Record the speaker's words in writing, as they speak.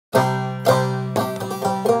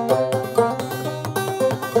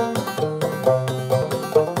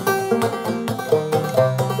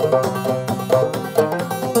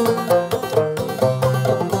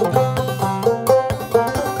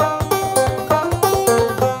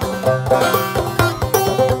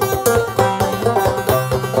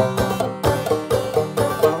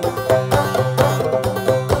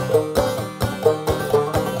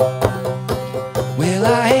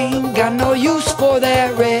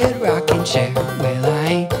red rocking chair. Well, I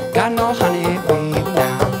ain't got no honey, babe,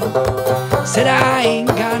 now. Said I ain't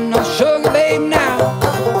got no sugar, babe, now.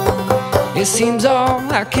 It seems all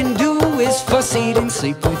I can do is fuss, eat, and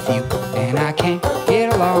sleep with you, and I can't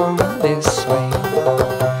get along this way.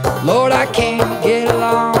 Lord, I can't get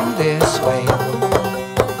along this way.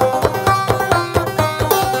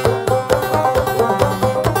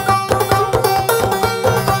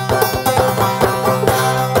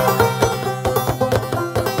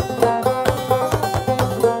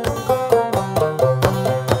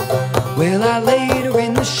 Well, I laid her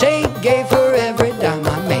in the shade, gave her every dime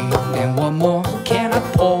I made, and what more can a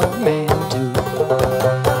poor man do?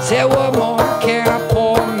 Said, what more can a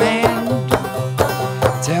poor man do?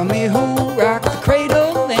 Tell me who rocked the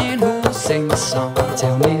cradle and who sang the song.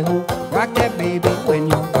 Tell me who rocked that baby when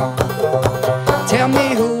you're gone. Tell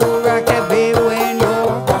me who rocked that baby when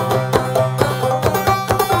you're gone.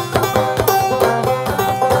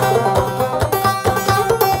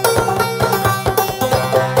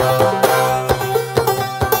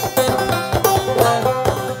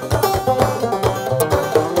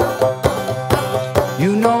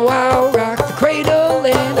 You know I'll rock the cradle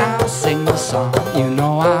and I'll sing the song. You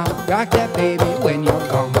know I'll rock that baby when you're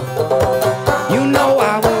gone. You know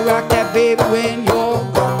I will rock that baby when you're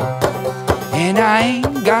gone. And I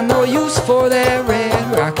ain't got no use for that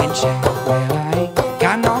red rocking chair. Well, I ain't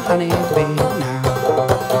got no honey, babe,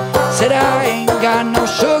 now. Said I ain't got no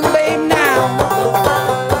sugar,